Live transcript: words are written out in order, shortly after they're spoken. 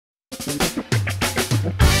Okay.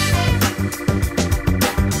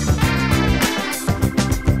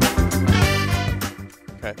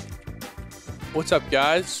 What's up,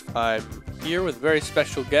 guys? I'm here with a very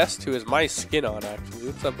special guest who has my skin on, actually.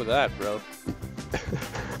 What's up with that, bro?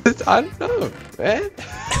 I don't know, man.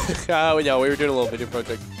 Oh, yeah, we were doing a little video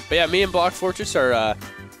project. But yeah, me and Block Fortress are,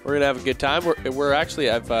 we're gonna have a good time. We're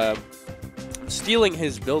actually, I'm stealing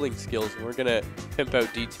his building skills, and we're gonna pimp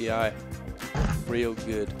out DTI real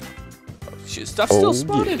good. Oh, shit, stuff's still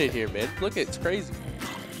spawning in here, man. Look, it's crazy.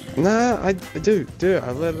 Nah, I do.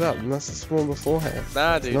 I let it up. It must have spawned beforehand.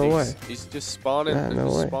 Nah, dude, no way. He's just spawning Nah, and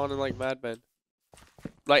no way. spawning like madmen.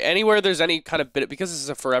 Like, anywhere there's any kind of bit, because this is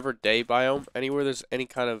a forever day biome, anywhere there's any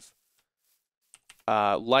kind of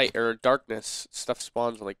light or darkness, stuff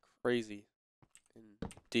spawns like crazy in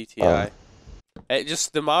DTI. It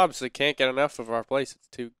just, the mobs, they can't get enough of our place. It's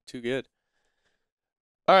too good.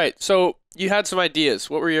 Alright, so you had some ideas.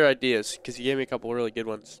 What were your ideas? Because you gave me a couple really good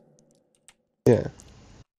ones. Yeah.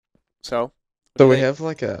 So we have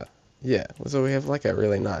like a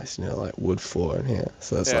really nice, like wood floor in here.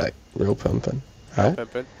 So it's like real pimping. Right?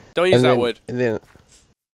 Pimping. Don't use that wood. And then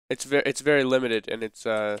it's very limited, and it's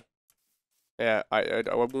yeah, I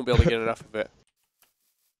won't be able to get enough of it.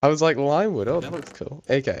 I was like lime wood. Oh, that looks cool.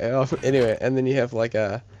 Okay. Anyway, and then you have like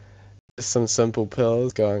just some simple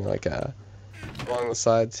pillars going like along the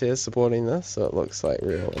sides here, supporting this, so it looks like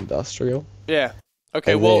real industrial. Yeah.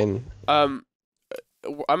 Okay. And well,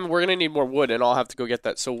 we're gonna need more wood, and I'll have to go get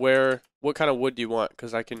that. So what kind of wood do you want?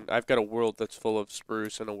 Because I've got a world that's full of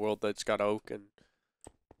spruce and a world that's got oak, and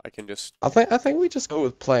I can just. I think we just go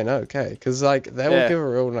with plain oak, okay? Because like that will give a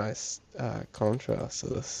real nice contrast to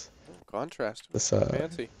this. Contrast. This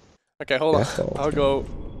fancy. Okay, hold on. I'll go.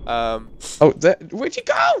 Oh, where'd you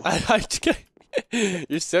go?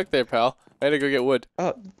 You're stuck there, pal. I gotta go get wood.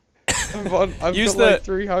 I've got like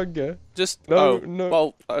 3 hunger. Just no.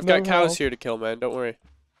 Well, I've got cows here to kill, man. Don't worry.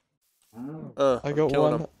 I got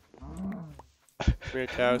one. Come here,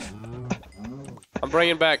 cows. I'm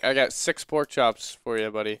bringing back. I got 6 pork chops for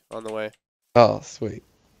you, buddy, on the way. Oh, sweet.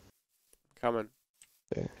 Coming.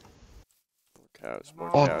 Yeah. Cows.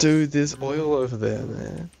 Oh, dude, there's oil over there,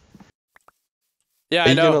 man. Yeah,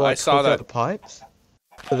 I know. I saw that. The pipes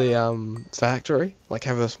for the factory, like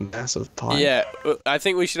have this massive pipe. Yeah, I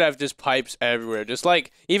think we should have just pipes everywhere. Just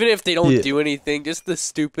like, even if they don't do anything, just the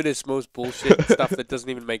stupidest, most bullshit stuff that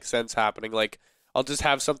doesn't even make sense happening. Like, I'll just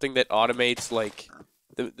have something that automates like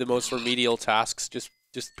the most remedial tasks just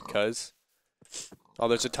because. Oh,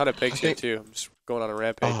 there's a ton of pigs here too. I'm just going on a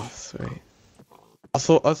rampage. Oh, sweet. I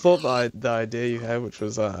thought the idea you had, which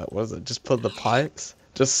was just put the pipes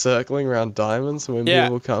just circling around diamonds when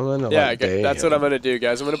people come in. That's what I'm gonna do,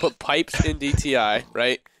 guys. I'm gonna put pipes in DTI,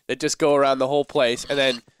 right? That just go around the whole place, and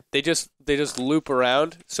then they just loop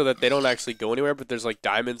around so that they don't actually go anywhere. But there's like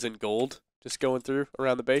diamonds and gold just going through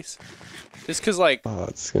around the base. Just cause like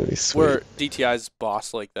it's gonna be sweet. We're DTI's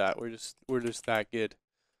boss like that. We're just that good.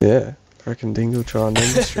 Yeah, freaking Dingletron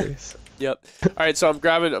Industries. Yep. All right, so I'm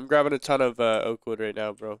grabbing a ton of oak wood right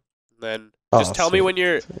now, bro. And then just tell me when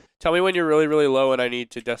you're really, really low, and I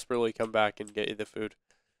need to desperately come back and get you the food.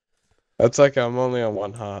 That's like I'm only on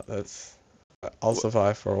 1 heart. I'll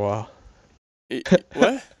survive for a while.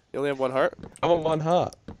 What? You only have 1 heart? I'm on 1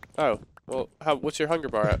 heart. Oh, well, what's your hunger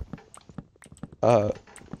bar at?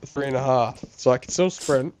 3.5. So I can still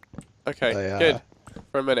sprint. Okay, good.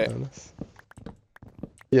 For a minute.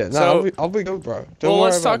 Yeah, no, I'll be good, bro.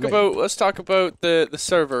 Let's talk about the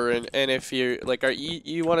server and if you like,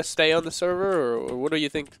 you want to stay on the server, or what do you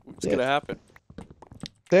think is gonna happen?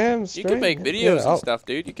 Damn, you can make videos and stuff,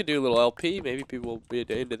 dude. You could do a little LP. Maybe people will be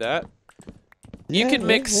into that. You could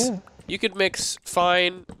mix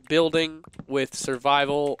fine building with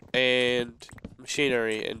survival and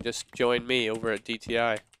machinery, and just join me over at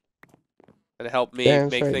DTI and help me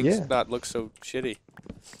make things not look so shitty.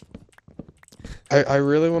 I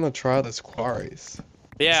really want to try this quarries.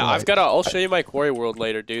 Yeah, I'll show you my quarry world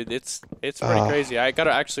later, dude. It's pretty crazy. I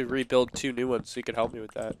gotta actually rebuild 2 new ones, so you could help me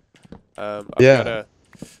with that.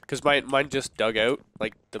 Because mine just dug out,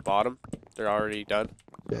 like the bottom. They're already done.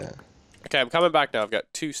 Yeah. Okay, I'm coming back now. I've got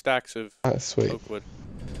 2 stacks of oak wood.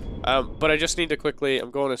 But I just need to quickly.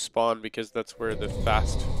 I'm going to spawn because that's where the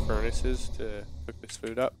fast furnace is to cook this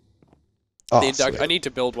food up. I need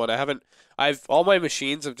to build one. All my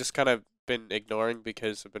machines have just kind of been ignoring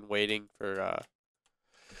because I've been waiting for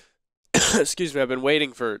excuse me, I've been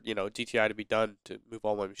waiting for DTI to be done to move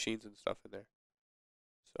all my machines and stuff in there.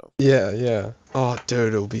 So yeah. Oh,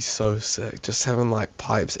 dude, it'll be so sick just having like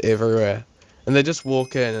pipes everywhere, and they just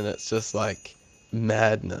walk in and it's just like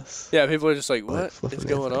madness. Yeah, people are just like, what is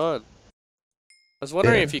going on? was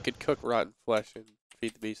wondering Yeah. if you could cook rotten flesh and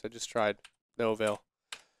feed the beast. I just tried. No avail.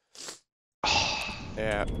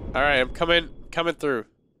 Yeah. All right, I'm coming through.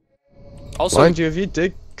 Also, Mind you, if you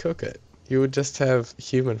did cook it, you would just have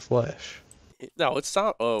human flesh. no, it's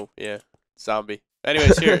not. Oh, yeah, zombie.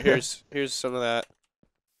 Anyways, here's some of that.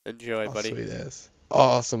 Enjoy, Oh, buddy. sweet as.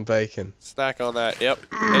 Oh, some bacon. Snack on that. Yep.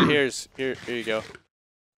 And here you go.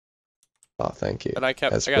 Oh, thank you. And I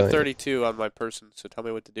got brilliant. 32 on my person. So tell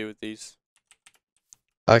me what to do with these.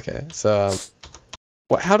 Okay, so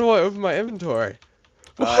what? How do I open my inventory?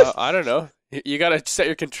 What? I don't know. You gotta set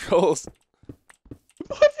your controls.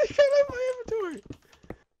 What? I can't open my inventory.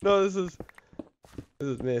 No, this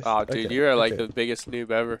is missed. Oh, dude, Okay, you're like okay. the biggest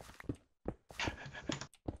noob ever.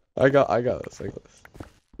 I got this.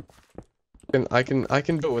 I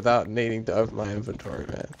can do it without needing to open my inventory,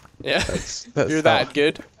 man. Yeah, That's you're that tough.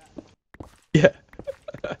 good. Yeah.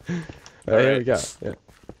 Alright, here we Alright. go. Yeah.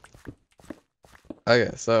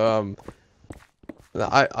 Okay, so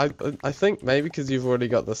I think maybe because you've already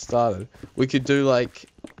got this started, we could do like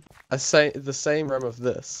the same room of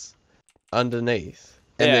this underneath,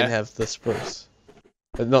 and then Yeah. have the spruce.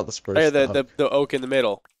 Not the spruce. Oh, yeah, the the oak in the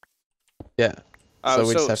middle. yeah. So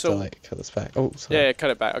we just have to so like cut this back. Oh, sorry. yeah,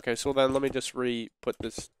 cut it back. Okay, so then let me just put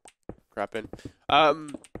this crap in.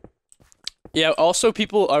 Yeah, also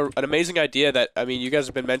people are an amazing idea that, I mean, you guys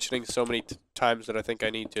have been mentioning so many times that I think I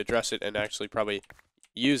need to address it and actually probably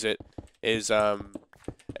use it, is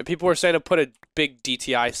people were saying to put a big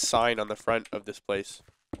DTI sign on the front of this place.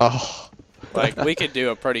 Oh. Like, we could do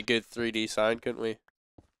a pretty good 3D sign, couldn't we?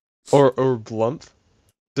 or blimp,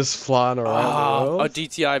 just flying around the Oh, world, a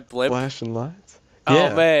DTI blimp. flashing lights. Oh,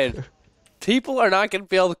 Yeah. man. People are not going to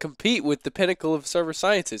be able to compete with the pinnacle of server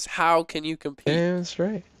sciences. How can you compete? Damn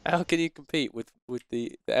straight. How can you compete with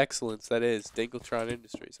the excellence that is Dingletron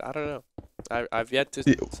Industries? I don't know. I've yet to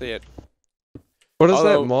see it. What is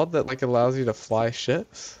Although- that mod that like allows you to fly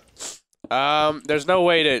ships? There's no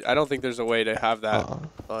way to. I don't think there's a way to have that Oh.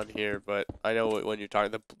 on here. But I know when you're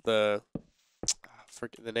talking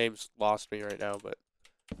forget the name's lost me right now. But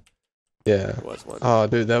Yeah. there was one. Oh,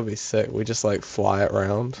 dude, that'd be sick. We just like fly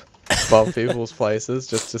around above people's places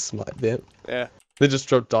just to smite them. Yeah. They just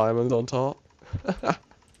drop diamonds on top.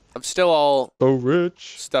 I'm still all So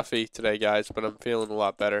rich. stuffy today, guys, but I'm feeling a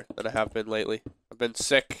lot better than I have been lately. I've been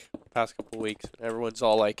sick the past couple weeks, and everyone's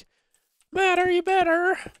all like, "Matt, are you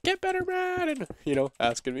better? Get better, Matt," and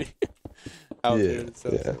asking me out there and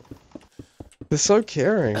stuff. Yeah. They're so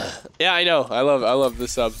caring. Yeah, I know. I love the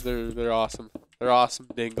subs. They're awesome. They're awesome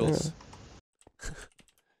dingles.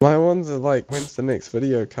 My ones are like, when's the next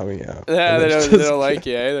video coming out? Yeah, And they it's don't just- like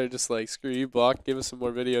you. Eh? They're just like, screw you, Block. Give us some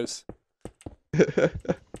more videos.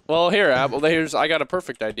 Well, here, Apple. I got a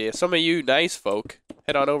perfect idea. Some of you nice folk,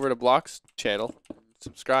 head on over to Block's channel,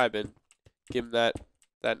 subscribe, and give him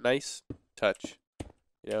that nice touch.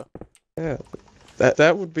 You know. Yeah.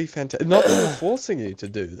 That would be fantastic. Not that we're forcing you to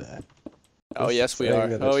do that. Oh Just yes, we saying are.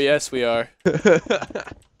 that Oh it's- yes, we are.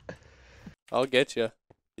 I'll get you.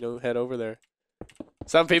 Head over there.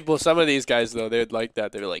 Some of these guys though, they'd like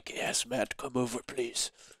that. They're like, "Yes, Matt, come over,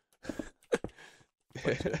 please."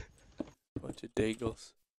 Bunch of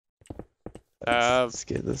dingles. Let's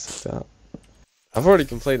get this out. I've already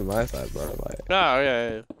completed my side, bro. Like, No,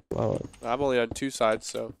 yeah. wow. I'm only on 2 sides,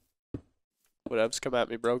 so whatevs, come at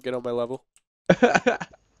me, bro. Get on my level.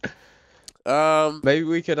 Maybe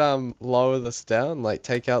we could lower this down, like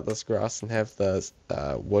take out this grass and have the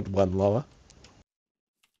wood one lower.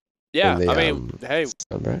 Yeah. in the, I mean, hey,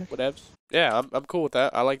 sunbreak. whatevs. Yeah, I'm cool with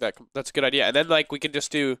that. I like that. That's a good idea. And then like we can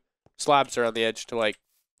just do slabs around the edge to like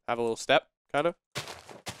have a little step, kind of.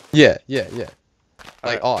 Yeah.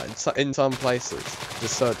 Like, in some places,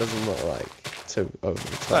 just so it doesn't look like too over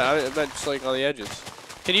the No, top. I meant just like on the edges.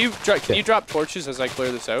 Can you drop torches as I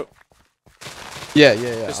clear this out? Yeah.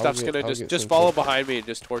 This stuff's gonna just follow behind me and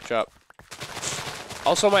just torch up.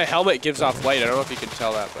 Also, my helmet gives off light. I don't know if you can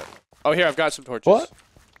tell that, but oh, here I've got some torches. What?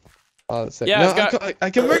 Oh, that's it. Yeah, No, I've I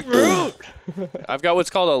can make room. I've got what's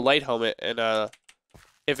called a light helmet, and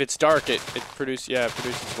if it's dark, it produces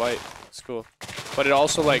light. It's cool, but it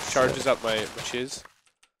also like charges up my shiz.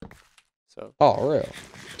 So Oh, real?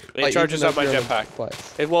 it Like, charges even up my if you're in a jetpack. dark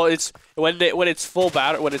place. Well, it's when it's full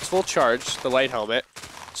charge, the light helmet.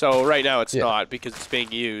 So right now it's Yeah. not because it's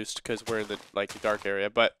being used because we're in the dark area.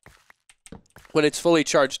 But when it's fully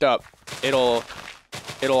charged up, it'll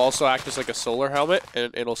also act as like a solar helmet,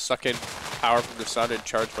 and it'll suck in power from the sun and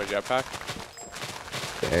charge my jetpack.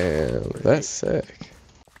 Damn, that's sick.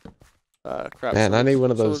 Crap. Man, I need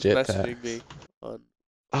one of those someone's messaging jetpacks. me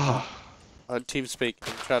Ah, on Teamspeak.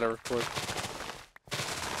 I'm trying to record.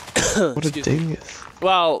 what a Excuse me. dingus.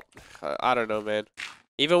 Well, I don't know, man.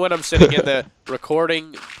 Even when I'm sitting in the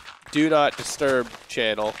recording do not disturb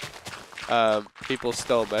channel, people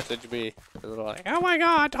still message me and they're like, "Oh my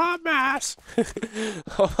God, Tom Mass!" on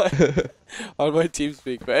my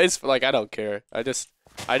Teamspeak. But it's like I don't care. I just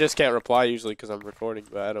can't reply usually because I'm recording.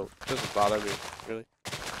 But I don't. It doesn't bother me really.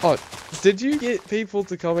 Oh, did you get people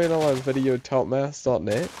to comment on my video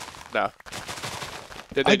topmass.net? No.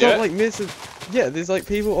 Did they I do got it? like message. Yeah, there's like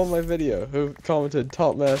people on my video who commented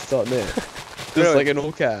topmass.net. Just Really? like in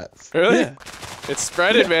all caps. Really? Yeah. It's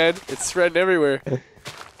spreading, man. It's spreading everywhere.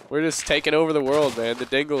 We're just taking over the world, man. The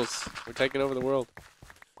Dingles. We're taking over the world.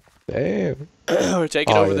 Damn. We're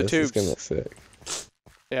taking over the this tubes. is gonna look sick.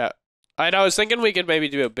 Yeah. I was thinking we could maybe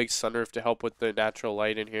do a big sunroof to help with the natural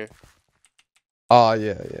light in here. Oh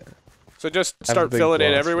yeah, yeah. So just Have a start big filling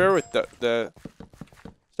in glass everywhere with the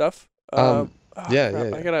stuff. Yeah,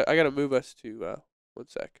 crap. yeah. I gotta move us to 1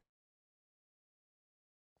 sec.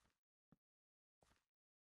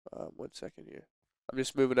 1 second here. I'm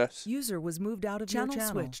just moving us. User was moved out of channel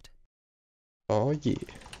switched. Oh yeah.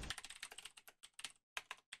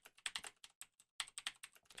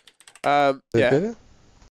 Yeah. Better?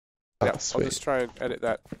 Oh, Yeah, sweet. I'll just try and edit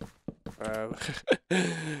that.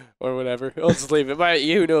 Or whatever. I'll just leave it.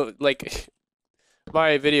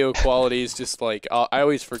 My video quality is just like, I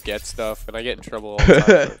always forget stuff and I get in trouble all the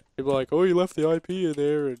time. People are like, oh, you left the IP in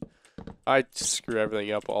there, and I just screw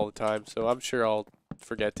everything up all the time, so I'm sure I'll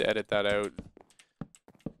forget to edit that out.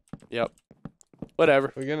 Yep.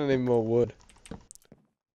 Whatever. We're gonna need more wood.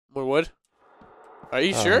 More wood? Are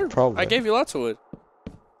you sure? Probably. I gave you lots of wood.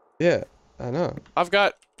 Yeah, I know. I've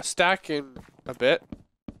got a stack and a bit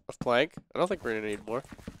of plank. I don't think we're gonna need more.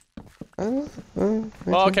 Well,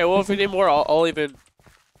 okay. Well, if we need more,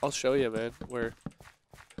 I'll show you, man. Where?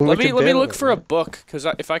 Let me look for a book, because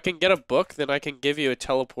if I can get a book, then I can give you a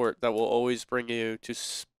teleport that will always bring you to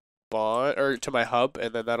spawn or to my hub,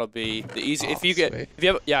 and then that'll be the easy. Oh, If you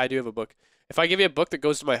have, yeah, I do have a book. If I give you a book that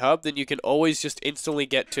goes to my hub, then you can always just instantly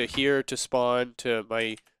get to here to spawn to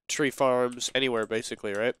my tree farms anywhere,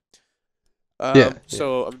 basically, right? Yeah.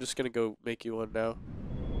 So I'm just gonna go make you one now,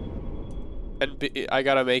 and I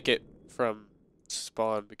gotta make it from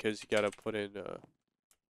spawn because you gotta put in.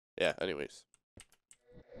 Yeah. Anyways,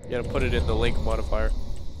 you gotta put it in the link modifier.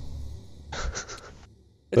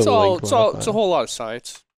 It's a whole lot of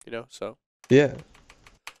science, you know. So. Yeah.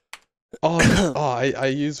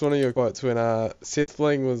 I used one of your quotes when Seth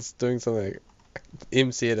Bling was doing something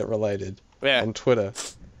MC edit related on Twitter,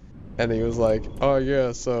 and he was like, "Oh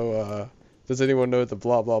yeah, so does anyone know the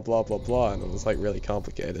blah blah blah blah blah?" And it was like really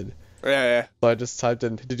complicated. Yeah. So I just typed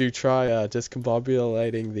in, "Did you try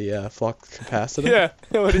discombobulating the flux capacitor?" Yeah.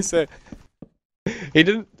 What did he say? He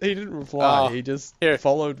didn't reply. Oh, he just here.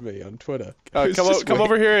 followed me on Twitter. Come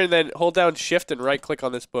over here and then hold down Shift and right click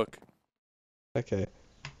on this book. Okay.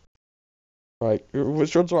 Right,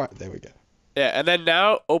 which one's right? There we go. Yeah, and then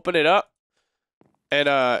now open it up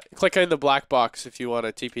and click on the black box if you want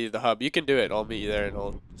to TP to the hub. You can do it. I'll meet you there and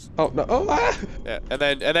I'll. Oh no! Oh ah! Yeah, and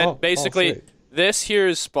then basically this here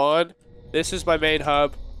is spawn. This is my main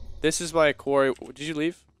hub. This is my quarry. Did you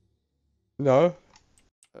leave? No.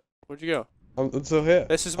 Where'd you go? I'm still here.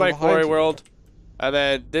 This is my quarry world, and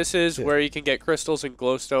then this is where you can get crystals and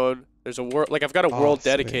glowstone. There's a world, like I've got a world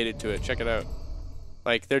dedicated to it. Check it out.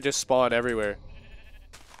 Like they're just spawn everywhere.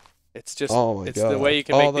 It's just the way you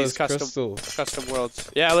can make these custom worlds.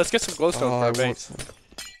 Yeah, let's get some glowstone for our base.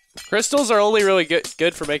 Crystals are only really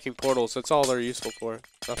good for making portals. That's all they're useful for.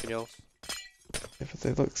 Nothing else. Yeah, but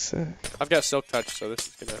they look sick. I've got silk touch, so this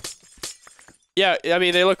is gonna. Yeah, I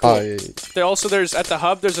mean they look cool. Oh, yeah. There's at the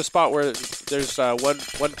hub. There's a spot where there's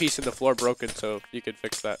one piece in the floor broken, so you could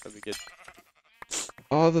fix that. That'd be good.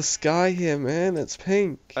 Oh, the sky here, man. It's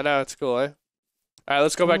pink. I know it's cool, eh? All right,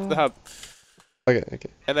 let's go back to the hub. Okay.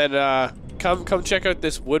 And then come check out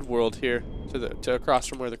this wood world here to across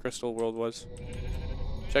from where the crystal world was.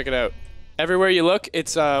 Check it out. Everywhere you look,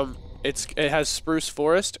 it has spruce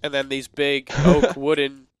forest and then these big oak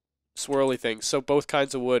wooden swirly things. So both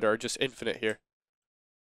kinds of wood are just infinite here.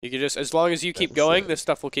 You can just, as long as you keep going, this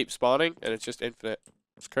stuff will keep spawning and it's just infinite.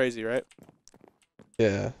 It's crazy, right?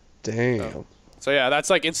 Yeah. Damn. So yeah,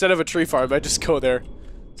 that's like instead of a tree farm, I just go there,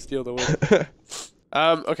 steal the wood.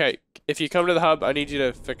 Okay. If you come to the hub, I need you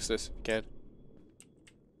to fix this if you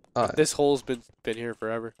can. This hole's been here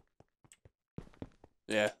forever.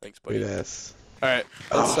 Yeah, thanks, buddy. Yes. All right,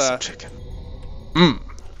 let's some chicken.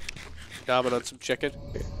 Nomming on some chicken.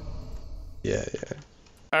 Yeah.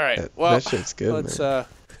 All right. Well, that shit's good, let's man.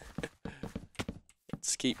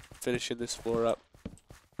 let's keep finishing this floor up.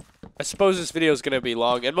 I suppose this video is gonna be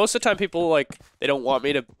long, and most of the time people they don't want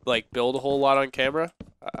me to build a whole lot on camera.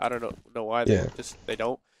 I don't know why they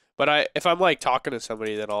don't. But if I'm like talking to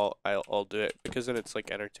somebody, then I'll do it because then it's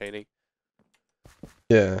like entertaining.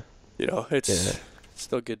 Yeah. You know, it's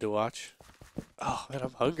still good to watch. Oh man,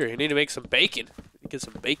 I'm hungry. I need to make some bacon. Get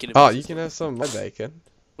some bacon. Oh, you can have some of my bacon.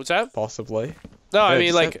 What's that? Possibly. No, Yeah, I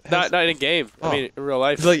mean like have not in game. Oh. I mean in real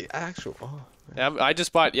life. Like actual. Oh, I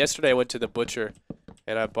just bought yesterday. I went to the butcher,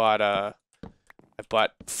 and I bought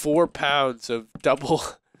 4 pounds of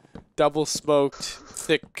double smoked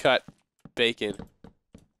thick cut bacon.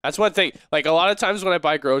 That's one thing. Like a lot of times when I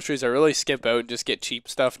buy groceries, I really skimp out and just get cheap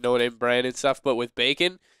stuff, no name brand and stuff. But with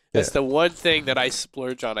bacon, that's the one thing that I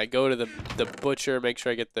splurge on. I go to the butcher, make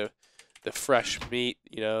sure I get the fresh meat,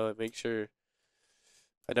 you know, and make sure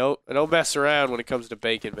I don't mess around when it comes to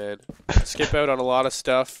bacon, man. I skip out on a lot of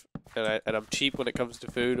stuff, and I'm cheap when it comes to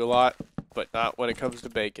food a lot, but not when it comes to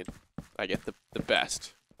bacon. I get the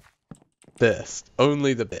best. Best.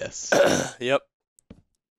 Only the best. Yep.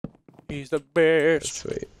 He's the best.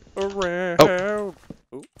 That's sweet. Around. Oh.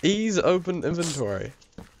 Ease open inventory.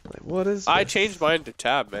 Like, what is I this? changed mine to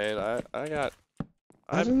tab, man. I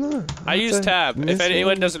don't know. I use tab. If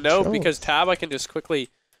anyone doesn't know, controls. because tab I can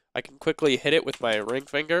quickly hit it with my ring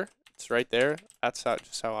finger. It's right there. That's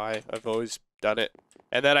just how I've always done it.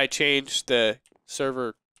 And then I changed the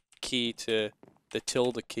server key to the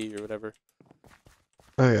tilde key or whatever.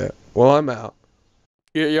 Okay. Well, I'm out.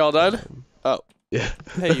 You all done? Oh. Yeah.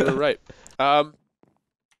 Hey, you were right.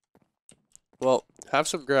 Well, have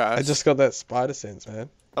some grass. I just got that spider sense, man.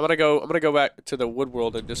 I'm gonna go back to the wood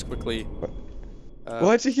world and just quickly.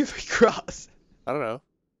 Why'd you give me grass? I don't know.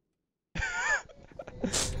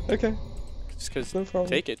 Okay. Just cause No problem.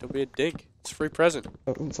 take it. Don't be a dink. It's a free present.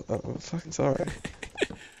 I'm fucking sorry.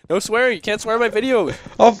 No swearing. You can't swear in my video.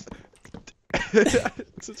 Oh.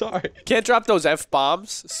 Sorry. Can't drop those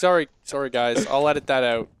F-bombs. Sorry guys. I'll edit that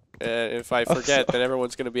out. If I forget, then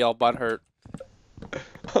everyone's gonna be all butthurt.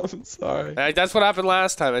 I'm sorry. That's what happened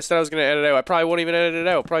last time. I said I was gonna edit it out. I probably won't even edit it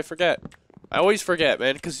out. I'll probably forget. I always forget,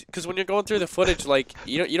 man, because when you're going through the footage, like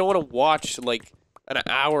you don't want to watch like an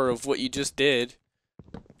hour of what you just did.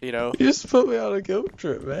 You know. You just put me on a guilt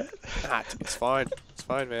trip, man. Nah, it's fine. It's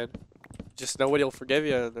fine, man. Just nobody will forgive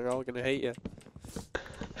you, and they're all gonna hate you.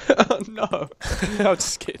 Oh, no. I'm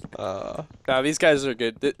just kidding. Nah, these guys are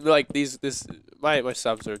good. Like my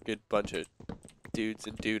subs are a good bunch of dudes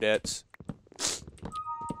and dudettes.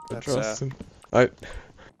 I That's, trust him.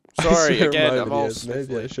 Sorry swear again. my I'm all videos,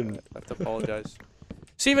 maybe I sniffly. shouldn't. I have to apologize.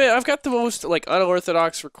 See, man, I've got the most like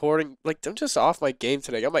unorthodox recording. Like, I'm just off my game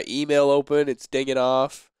today. I got my email open. It's dinging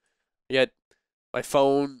off. I got my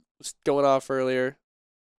phone was going off earlier.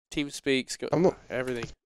 Teamspeak's going.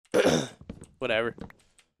 Everything. Whatever.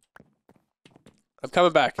 I'm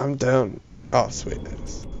coming back. I'm down. Oh, sweet.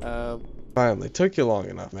 Finally, took you long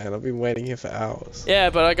enough, man. I've been waiting here for hours. Yeah,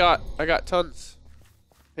 but I got tons.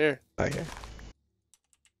 Here. Okay.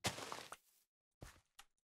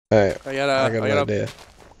 Hey, I got an idea.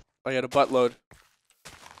 I got a buttload.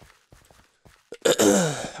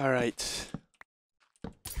 All right.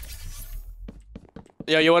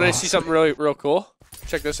 Yeah, you want to see something real cool?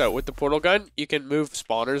 Check this out. With the portal gun, you can move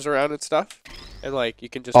spawners around and stuff, and like you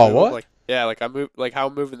can just move them, like how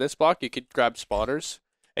I'm moving this block. You could grab spawners,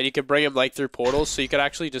 and you can bring them like through portals, so you could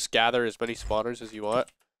actually just gather as many spawners as you want.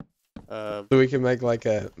 So we can make like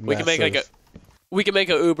a. We can make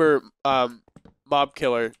a Uber mob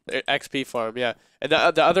killer XP farm, yeah. And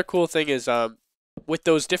the other cool thing is with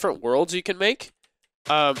those different worlds you can make,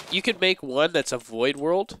 you could make one that's a void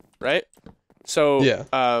world, right? So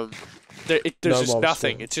yeah. There's just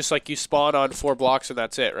nothing. It's just like you spawn on 4 blocks and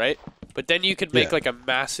that's it, right? But then you could make like a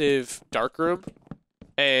massive dark room,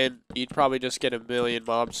 and you'd probably just get a million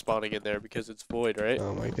mobs spawning in there because it's void, right?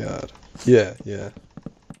 Oh my god. Yeah, yeah.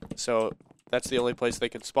 So that's the only place they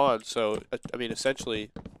can spawn. So I mean,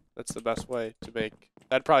 essentially, that's the best way to make.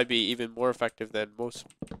 That'd probably be even more effective than most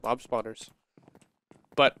mob spawners.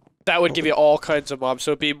 But that would give you all kinds of mobs.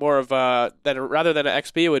 So it'd be more of rather than an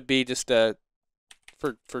XP, it would be just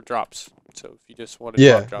for drops. So if you just wanted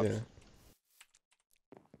mob drops. Yeah.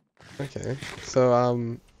 Okay.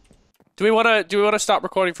 So do we wanna stop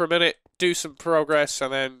recording for a minute, do some progress,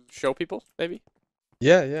 and then show people maybe?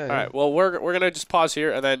 Yeah. All right. Well, we're gonna just pause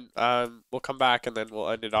here, and then we'll come back, and then we'll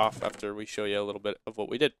end it off after we show you a little bit of what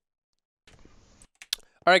we did.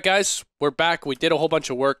 All right, guys, we're back. We did a whole bunch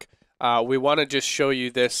of work. We want to just show you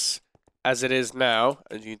this as it is now,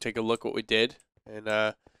 and you can take a look what we did.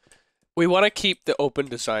 And we want to keep the open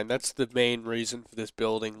design. That's the main reason for this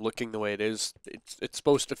building looking the way it is. It's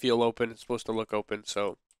supposed to feel open. It's supposed to look open.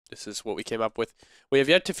 So this is what we came up with. We have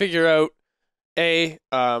yet to figure out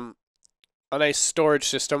a nice storage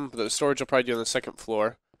system. The storage will probably do on the second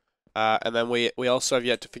floor. And then we also have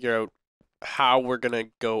yet to figure out how we're gonna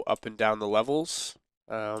go up and down the levels.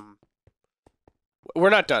 We're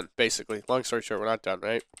not done, basically. Long story short, we're not done,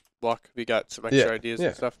 right? Block, we got some extra ideas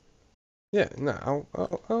and stuff. Yeah, no,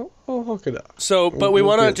 I'll hook it up. So, but we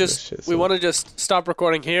We'll want to get this just shit just stop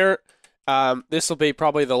recording here. This will be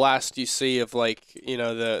probably the last you see of like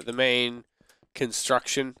the main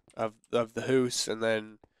construction of the house, and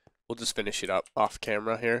then we'll just finish it up off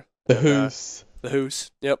camera here. The hoose. The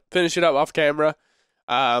hoose. Yep, finish it up off camera.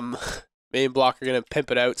 Me and Block are gonna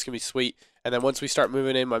pimp it out. It's gonna be sweet. And then once we start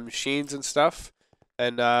moving in my machines and stuff,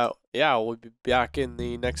 and yeah, we'll be back in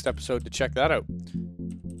the next episode to check that out.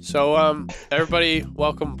 So everybody,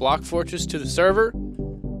 welcome Block Fortress to the server.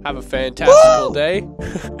 Have a fantastical day.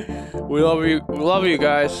 We love you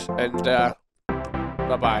guys, and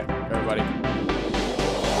bye bye, everybody.